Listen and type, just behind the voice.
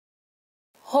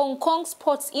Hong Kong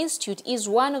Sports Institute is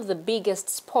one of the biggest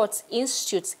sports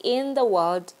institutes in the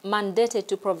world, mandated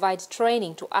to provide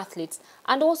training to athletes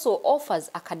and also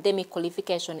offers academic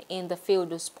qualification in the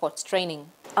field of sports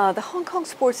training. The Hong Kong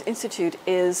Sports Institute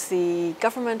is the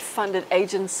government-funded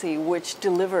agency which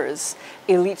delivers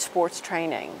elite sports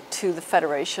training to the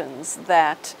federations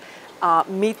that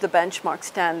meet the benchmark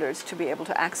standards to be able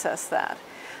to access that.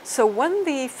 So when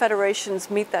the federations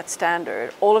meet that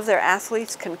standard, all of their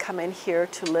athletes can come in here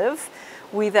to live.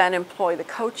 We then employ the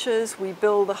coaches, we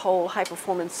build a whole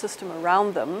high-performance system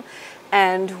around them,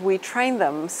 and we train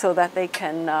them so that they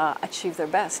can achieve their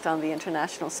best on the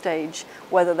international stage,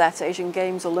 whether that's Asian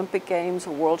Games, Olympic Games,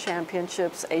 or World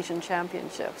Championships, Asian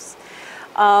Championships.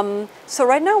 So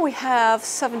right now we have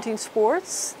 17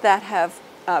 sports that have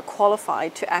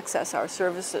qualified to access our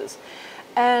services.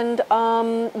 And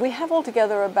we have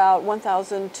altogether about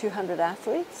 1,200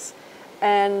 athletes,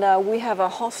 and we have a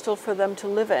hostel for them to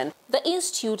live in. The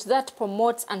institute that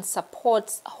promotes and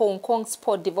supports Hong Kong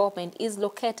sport development is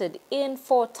located in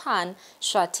Fo Tan,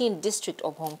 Sha Tin district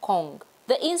of Hong Kong.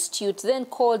 The institute, then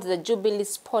called the Jubilee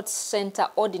Sports Centre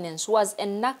Ordinance, was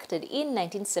enacted in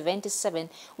 1977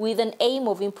 with an aim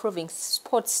of improving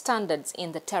sports standards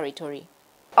in the territory.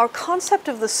 Our concept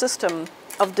of the system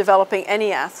of developing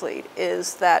any athlete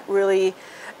is that really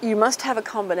you must have a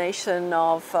combination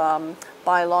of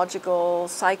biological,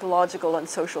 psychological, and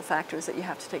social factors that you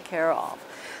have to take care of.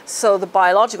 So the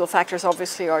biological factors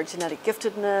obviously are genetic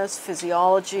giftedness,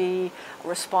 physiology,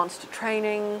 response to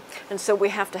training, and so we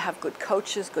have to have good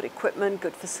coaches, good equipment,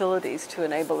 good facilities to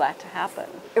enable that to happen.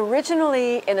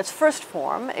 Originally, in its first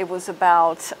form, it was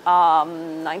about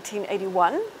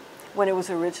 1981. When it was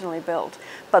originally built.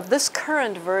 But this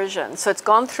current version, so it's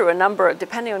gone through a number,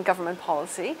 depending on government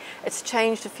policy, it's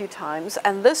changed a few times,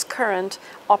 and this current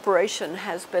operation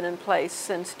has been in place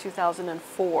since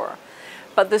 2004.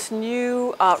 But this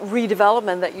new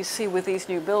redevelopment that you see with these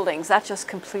new buildings, that just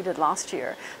completed last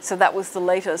year. So that was the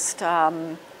latest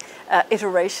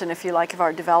iteration, if you like, of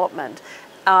our development.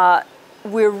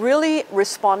 We're really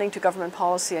responding to government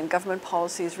policy, and government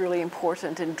policy is really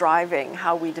important in driving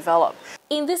how we develop.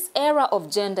 In this era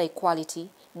of gender equality,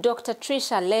 Dr.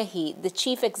 Trisha Leahy, the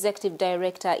Chief Executive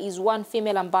Director, is one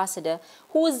female ambassador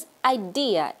whose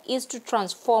idea is to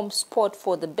transform sport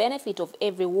for the benefit of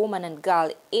every woman and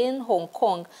girl in Hong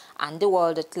Kong and the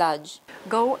world at large.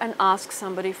 Go and ask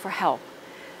somebody for help.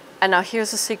 And now here's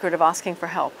the secret of asking for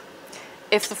help.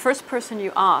 If the first person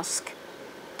you ask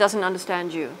doesn't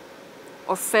understand you,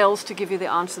 or fails to give you the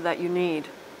answer that you need,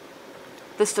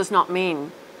 this does not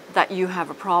mean that you have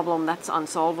a problem that's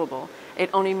unsolvable. It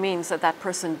only means that that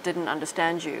person didn't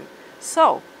understand you.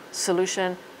 So,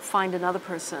 solution, find another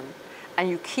person. And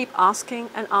you keep asking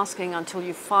and asking until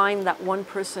you find that one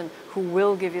person who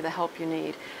will give you the help you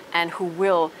need and who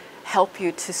will help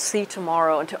you to see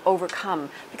tomorrow and to overcome.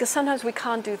 Because sometimes we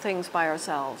can't do things by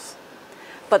ourselves.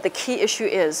 But the key issue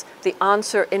is the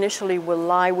answer initially will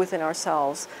lie within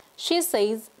ourselves. She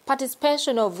says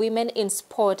participation of women in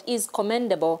sport is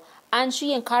commendable, and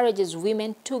she encourages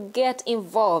women to get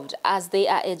involved as they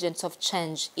are agents of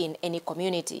change in any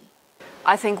community.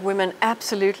 I think women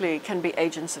absolutely can be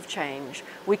agents of change.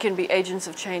 We can be agents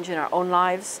of change in our own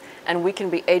lives, and we can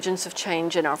be agents of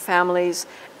change in our families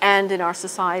and in our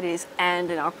societies and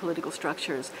in our political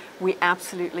structures. We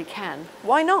absolutely can.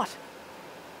 Why not?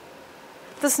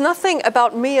 There's nothing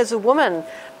about me as a woman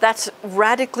that's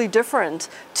radically different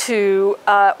to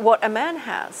what a man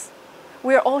has.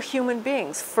 We are all human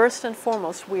beings. First and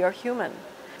foremost, we are human.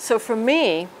 So for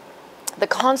me, the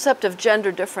concept of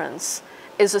gender difference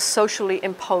is a socially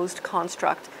imposed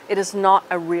construct. It is not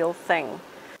a real thing.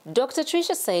 Dr.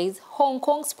 Trisha says Hong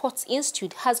Kong Sports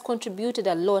Institute has contributed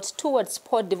a lot towards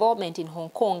sport development in Hong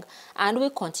Kong and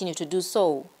will continue to do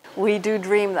so. We do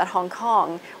dream that Hong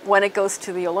Kong, when it goes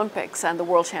to the Olympics and the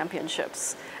World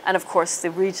Championships, and of course the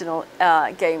regional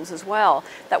games as well,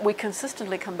 that we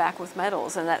consistently come back with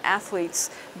medals and that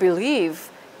athletes believe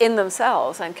in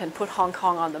themselves and can put Hong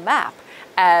Kong on the map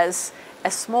as a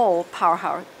small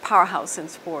powerhouse in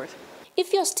sport.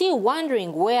 If you're still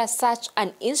wondering where such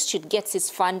an institute gets its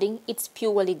funding, it's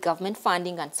purely government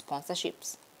funding and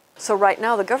sponsorships. So right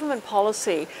now the government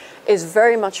policy is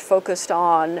very much focused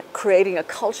on creating a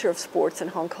culture of sports in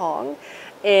Hong Kong,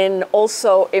 in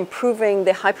also improving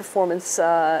the high-performance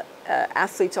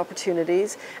athletes'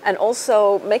 opportunities, and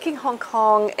also making Hong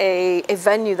Kong a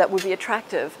venue that would be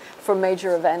attractive for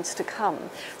major events to come.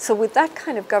 So with that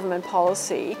kind of government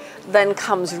policy, then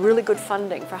comes really good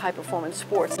funding for high-performance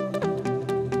sports.